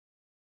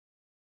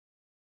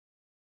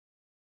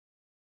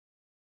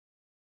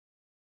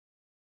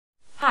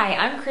Hi,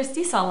 I'm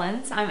Christy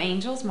Sullins. I'm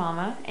Angel's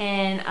mama,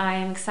 and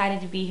I'm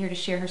excited to be here to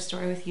share her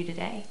story with you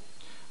today.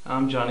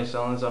 I'm Johnny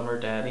Sullins. I'm her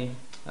daddy,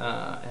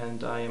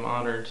 and I am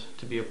honored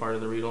to be a part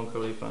of the Riedel and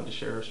Cody Fund to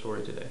share her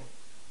story today.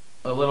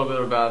 A little bit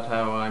about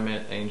how I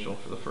met Angel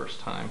for the first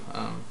time.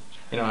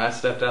 I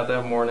stepped out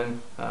that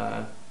morning,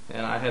 and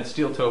I had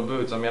steel-toe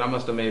boots. I mean, I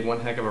must have made one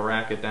heck of a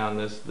racket down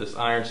this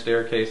iron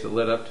staircase that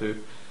led up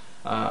to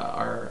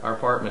our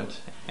apartment.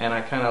 And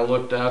I kind of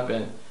looked up,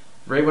 and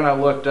right when I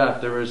looked up,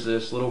 there was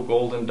this little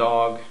golden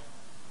dog.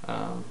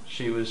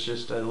 She was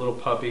just a little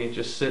puppy,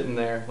 just sitting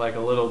there like a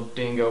little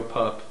dingo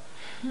pup,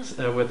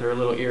 with her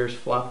little ears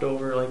flopped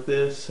over like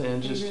this,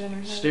 and just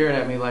staring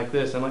at me like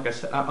this. And like I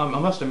said, I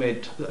must have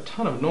made a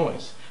ton of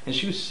noise. And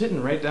she was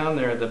sitting right down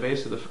there at the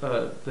base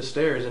of the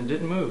stairs and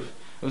didn't move.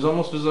 It was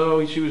almost as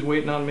though she was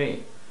waiting on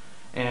me.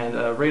 And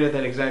right at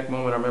that exact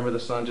moment, I remember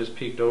the sun just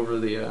peeked over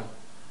the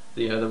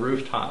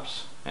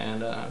rooftops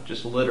and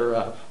just lit her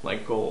up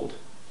like gold.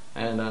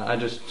 And I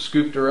just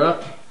scooped her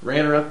up,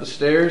 ran her up the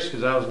stairs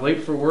because I was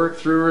late for work,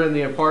 threw her in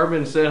the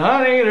apartment and said,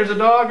 "Honey, there's a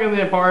dog in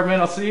the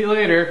apartment. I'll see you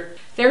later."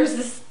 There was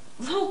this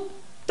little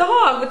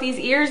dog with these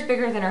ears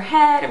bigger than her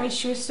head. I mean,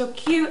 she was so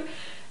cute.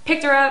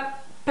 Picked her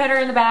up, put her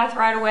in the bath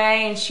right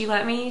away, and she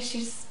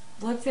just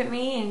looked at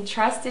me and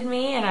trusted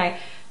me, and I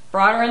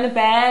brought her in the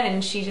bed,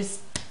 and she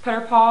just put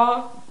her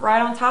paw right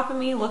on top of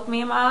me, looked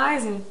me in my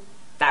eyes, and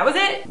that was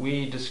it.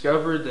 We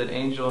discovered that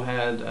Angel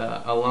had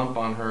a lump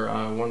on her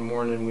one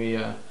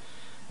morning.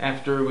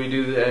 After we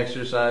do the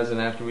exercise and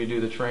after we do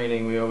the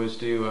training, we always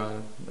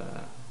do,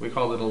 we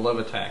called it a love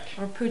attack.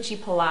 Or Poochie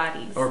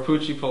Pilates. Or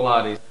Poochie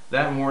Pilates.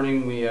 That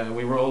morning we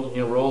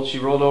rolled, she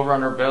rolled over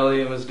on her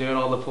belly and was doing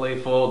all the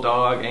playful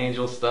dog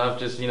angel stuff,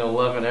 just,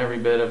 loving every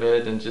bit of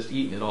it and just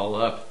eating it all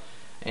up.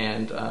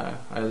 And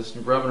I was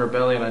rubbing her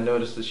belly and I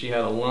noticed that she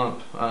had a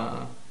lump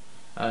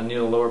near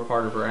the lower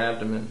part of her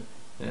abdomen.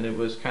 And it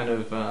was kind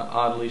of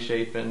oddly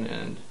shapen,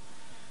 and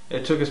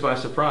it took us by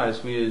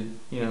surprise. We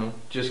had,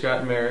 just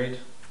gotten married.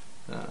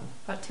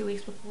 About 2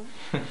 weeks before?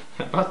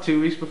 About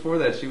 2 weeks before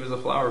that, she was a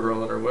flower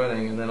girl at our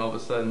wedding, and then all of a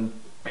sudden,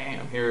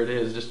 bam, here it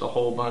is, just a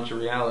whole bunch of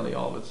reality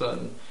all of a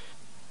sudden.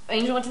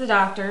 Angel went to the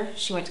doctor.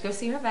 She went to go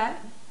see her vet,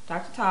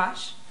 Dr.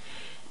 Tosh,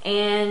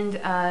 and,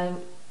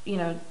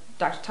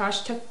 Dr.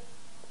 Tosh took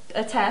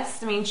a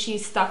test. I mean, she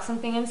stuck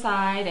something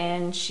inside,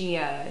 and she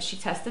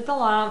tested the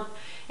lump,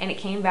 and it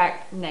came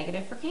back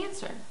negative for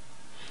cancer.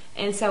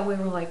 And so we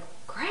were like,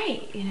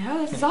 great,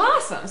 this is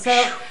awesome.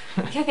 So,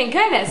 thank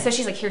goodness. So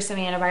she's like, here's some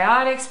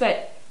antibiotics,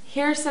 but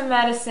here's some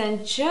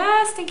medicine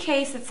just in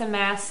case it's a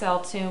mast cell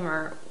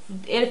tumor.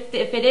 If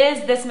it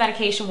is, this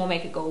medication will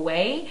make it go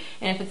away,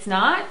 and if it's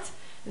not,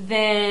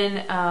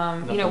 then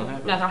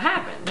nothing will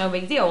happen. No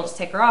big deal. We'll just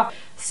take her off.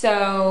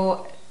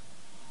 So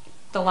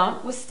the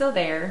lump was still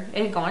there.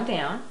 It had gone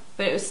down,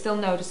 but it was still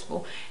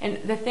noticeable. And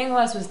the thing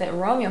was that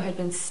Romeo had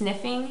been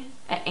sniffing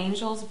at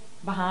Angel's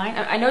behind.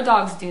 I know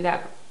dogs do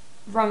that.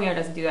 Romeo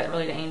doesn't do that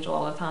really to Angel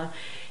all the time,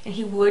 and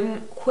he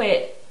wouldn't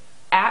quit.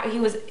 He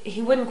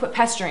wouldn't quit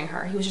pestering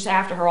her. He was just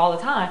after her all the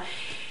time.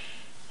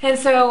 And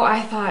so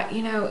I thought,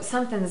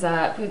 something's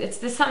up.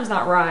 Something's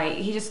not right.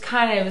 He just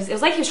kind of it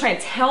was like he was trying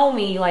to tell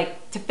me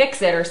to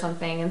fix it or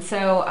something. And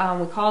so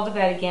we called the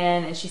vet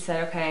again, and she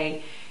said,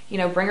 okay,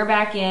 bring her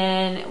back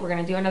in. We're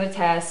gonna do another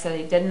test. So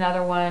they did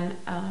another one,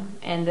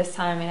 and this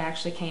time it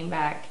actually came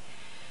back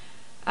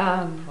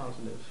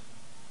positive.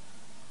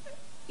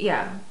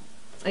 Yeah.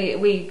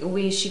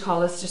 She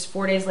called us just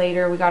 4 days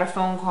later. We got a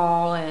phone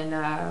call, and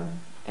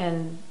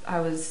I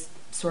was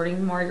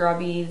sorting Mardi Gras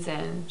beads,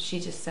 and she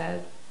just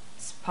said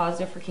it's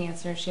positive for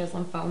cancer. She has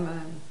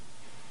lymphoma,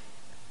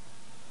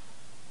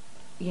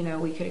 and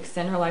we could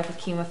extend her life with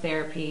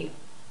chemotherapy,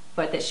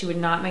 but that she would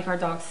not make our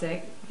dog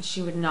sick.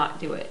 She would not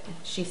do it.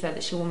 She said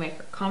that she will make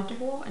her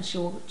comfortable, and she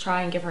will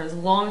try and give her as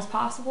long as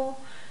possible,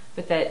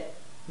 but that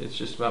it's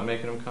just about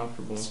making them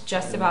comfortable. It's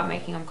just about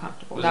making them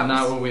comfortable. It was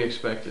not what we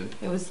expected.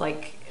 It was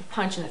like a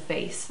punch in the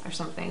face or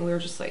something. We were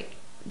just like,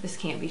 this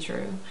can't be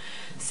true.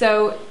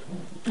 So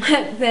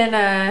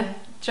then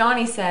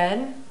Johnny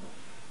said,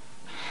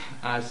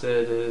 I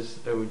said,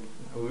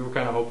 we were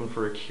kind of hoping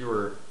for a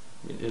cure.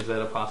 Is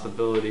that a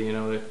possibility?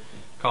 They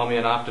call me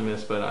an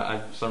optimist, but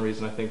for some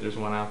reason I think there's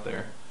one out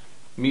there.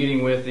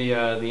 Meeting with the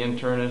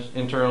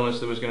internist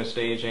that was going to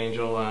stage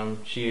Angel,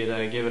 she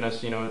had given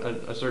us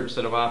a certain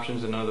set of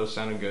options, and none of those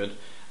sounded good.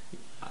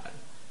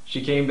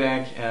 She came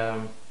back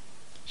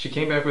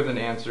with an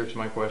answer to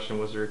my question: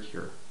 was there a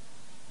cure?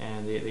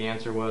 And the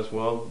answer was,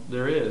 well,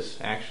 there is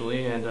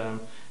actually, and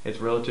it's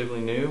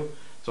relatively new.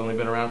 It's only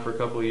been around for a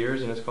couple of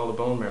years, and it's called a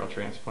bone marrow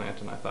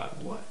transplant. And I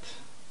thought, what?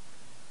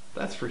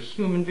 That's for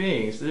human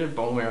beings. There's a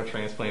bone marrow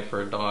transplant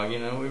for a dog.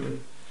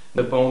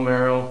 The bone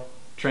marrow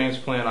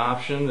transplant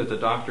option that the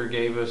doctor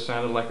gave us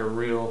sounded like a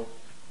real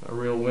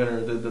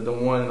winner, the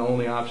one and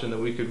only option that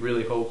we could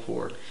really hope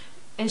for.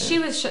 And she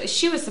was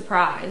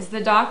surprised.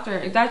 Dr.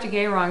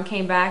 Gayron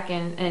came back,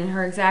 and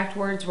her exact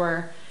words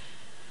were,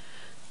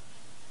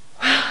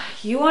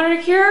 you wanted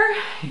a cure?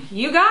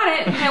 You got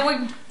it.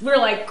 And we were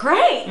like,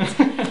 great.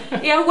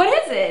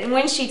 What is it? And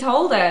when she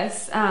told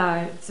us,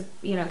 I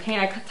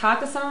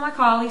talked to some of my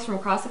colleagues from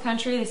across the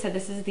country. They said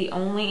this is the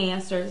only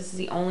answer. This is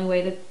the only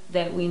way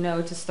that we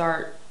know to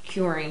start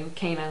curing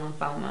canine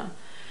lymphoma.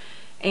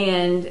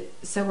 And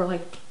so we're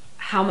like,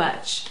 how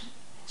much?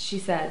 She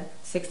said,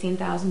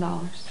 $16,000.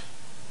 And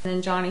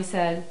then Johnny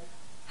said,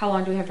 how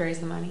long do we have to raise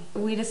the money?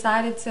 We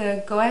decided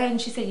to go ahead,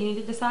 and she said, you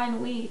need to decide in a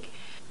week.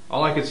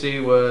 All I could see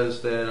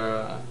was that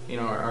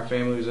our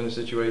family was in a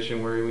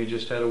situation where we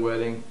just had a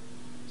wedding,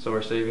 so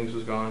our savings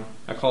was gone.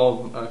 I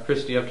called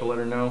Christy up to let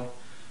her know,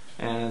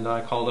 and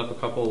I called up a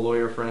couple of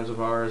lawyer friends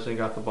of ours and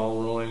got the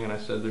ball rolling, and I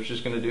said, they're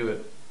just going to do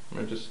it.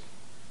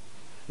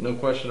 No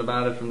question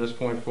about it from this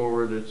point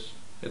forward.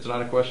 It's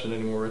not a question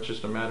anymore. It's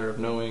just a matter of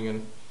knowing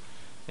and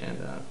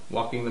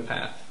walking the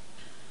path.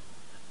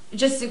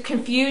 Just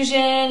confusion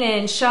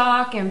and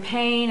shock and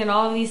pain and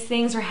all of these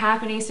things are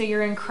happening, so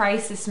you're in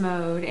crisis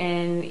mode,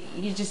 and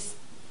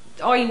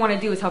all you want to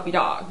do is help your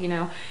dog,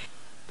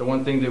 The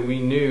one thing that we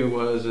knew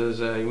was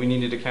we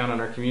needed to count on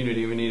our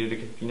community. We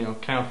needed to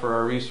count for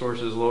our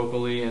resources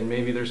locally, and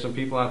maybe there's some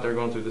people out there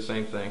going through the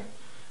same thing.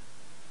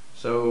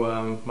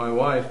 So my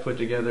wife put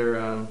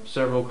together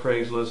several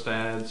Craigslist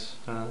ads.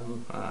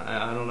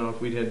 I don't know if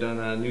we had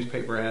done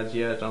newspaper ads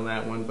yet on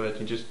that one,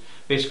 but just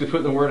basically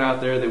putting the word out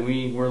there that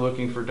we were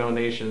looking for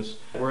donations.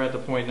 We're at the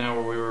point now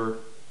where we were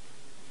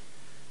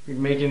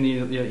making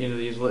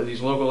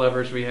these local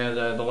efforts. We had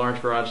the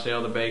large garage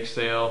sale, the bake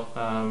sale.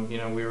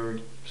 We were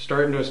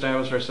starting to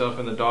establish ourselves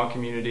in the dog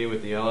community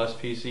with the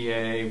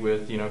LSPCA,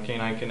 with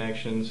Canine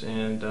Connections,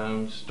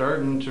 and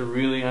starting to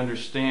really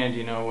understand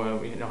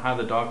how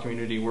the dog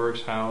community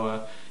works,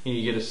 how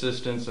you get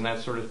assistance and that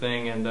sort of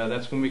thing. And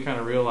that's when we kind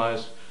of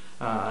realized,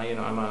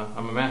 I'm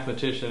a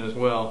mathematician as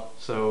well,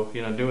 so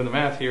doing the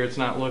math here, it's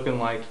not looking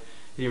like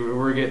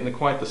we're getting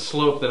quite the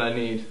slope that I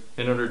need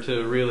in order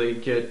to really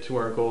get to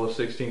our goal of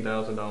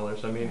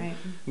 $16,000. I mean, right.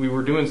 We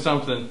were doing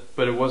something,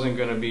 but it wasn't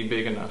going to be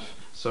big enough.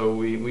 So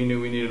we knew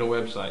we needed a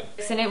website.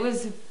 And it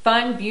was a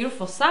fun,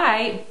 beautiful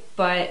site,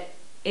 but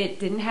it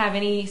didn't have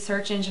any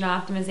search engine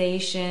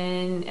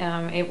optimization.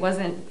 It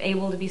wasn't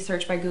able to be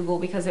searched by Google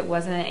because it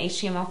wasn't an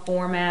HTML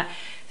format.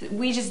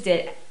 We just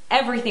did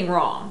everything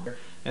wrong.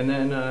 And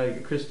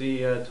then Christy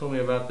told me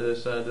about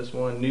this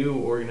one new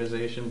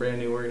organization, brand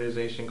new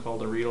organization called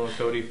the Riedel and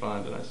Cody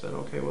Fund, and I said,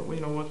 okay, well,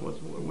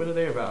 what are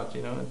they about?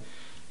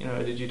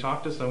 Did you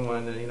talk to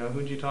someone?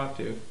 Who'd you talk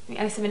to?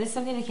 I submitted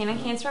something to Canine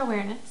Cancer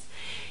Awareness,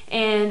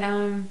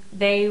 and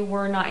they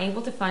were not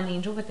able to fund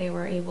Angel, but they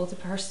were able to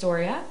put her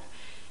story up.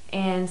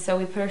 And so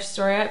we put her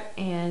story up,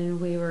 and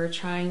we were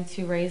trying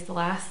to raise the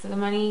last of the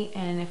money,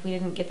 and if we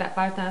didn't get that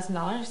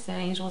 $5,000, then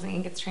Angel wasn't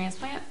going to get the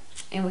transplant.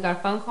 And we got a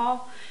phone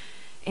call,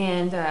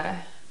 and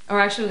or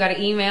actually we got an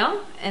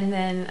email, and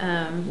then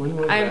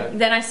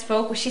then I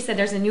spoke. She said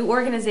there's a new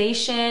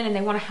organization and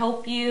they want to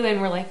help you, and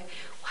we're like,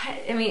 what?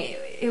 I mean,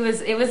 it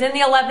was in the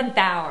 11th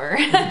hour.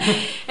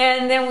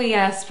 And then we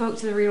spoke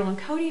to the Riedel and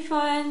Cody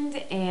Fund,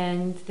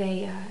 and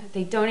they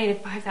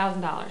donated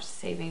 $5,000 to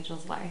save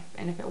Angel's life.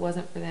 And if it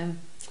wasn't for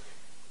them,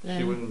 then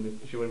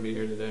she wouldn't be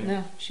here today.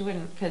 No, she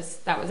wouldn't, because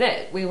that was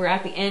it. We were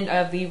at the end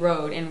of the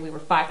road, and we were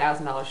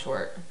 $5,000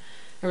 short.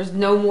 There was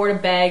no more to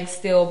beg,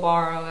 steal,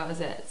 borrow. That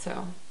was it.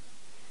 So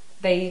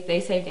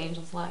they saved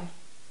Angel's life.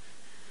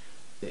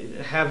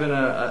 Having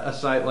a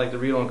site like the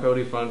Riedel and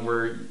Cody Fund,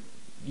 where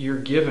you're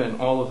given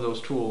all of those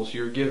tools,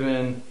 you're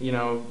given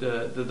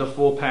the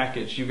full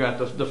package. You got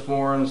the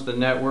forums, the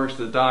networks,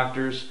 the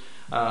doctors,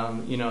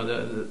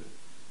 the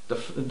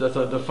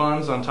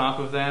funds on top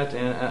of that,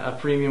 and a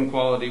premium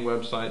quality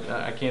website.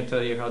 I can't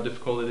tell you how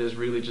difficult it is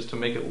really just to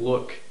make it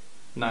look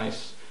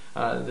nice.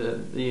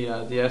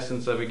 The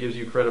essence of it gives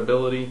you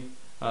credibility.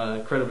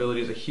 Credibility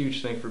is a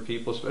huge thing for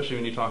people, especially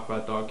when you talk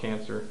about dog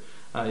cancer.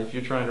 If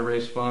you're trying to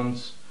raise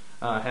funds,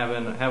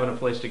 having a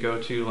place to go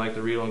to like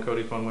the Riedel and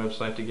Cody Fund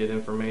website to get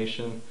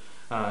information,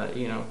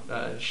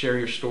 share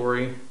your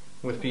story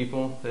with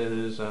people, it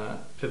is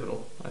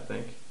pivotal, I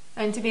think.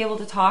 And to be able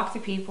to talk to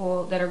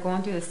people that are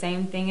going through the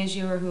same thing as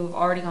you, or who have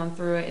already gone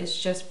through it, is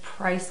just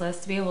priceless.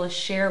 To be able to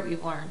share what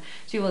you've learned,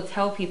 to be able to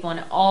tell people,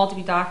 and it all to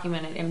be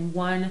documented in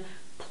one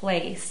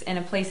place, in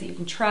a place that you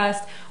can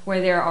trust, where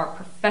there are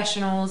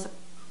professionals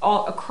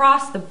all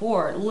across the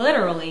board,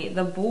 literally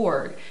the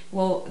board.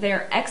 Well,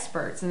 they're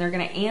experts, and they're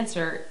going to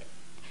answer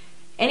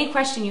any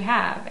question you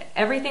have.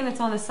 Everything that's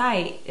on the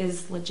site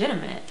is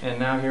legitimate. And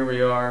now here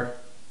we are,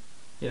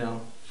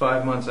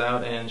 5 months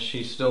out, and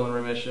she's still in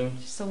remission.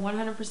 So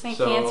 100% cancer.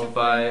 So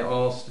by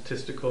all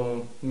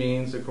statistical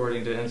means,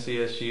 according to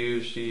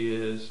NCSU, she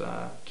is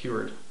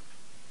cured.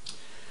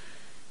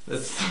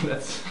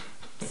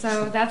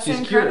 So that's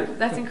incredible.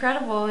 That's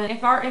incredible. And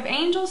if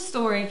Angel's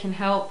story can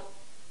help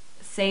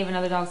save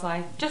another dog's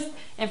life, just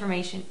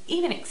information,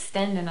 even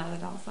extend another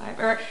dog's life,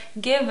 or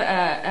give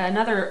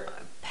another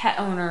pet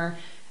owner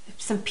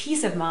some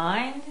peace of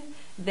mind,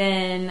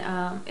 then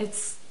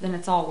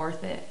it's all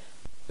worth it.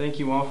 Thank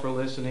you all for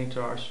listening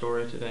to our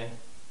story today.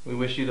 We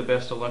wish you the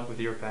best of luck with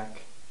your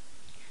pack.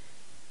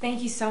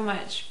 Thank you so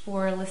much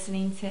for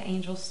listening to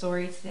Angel's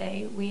story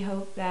today. We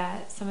hope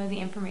that some of the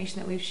information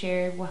that we've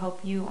shared will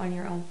help you on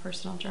your own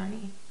personal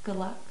journey. Good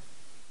luck.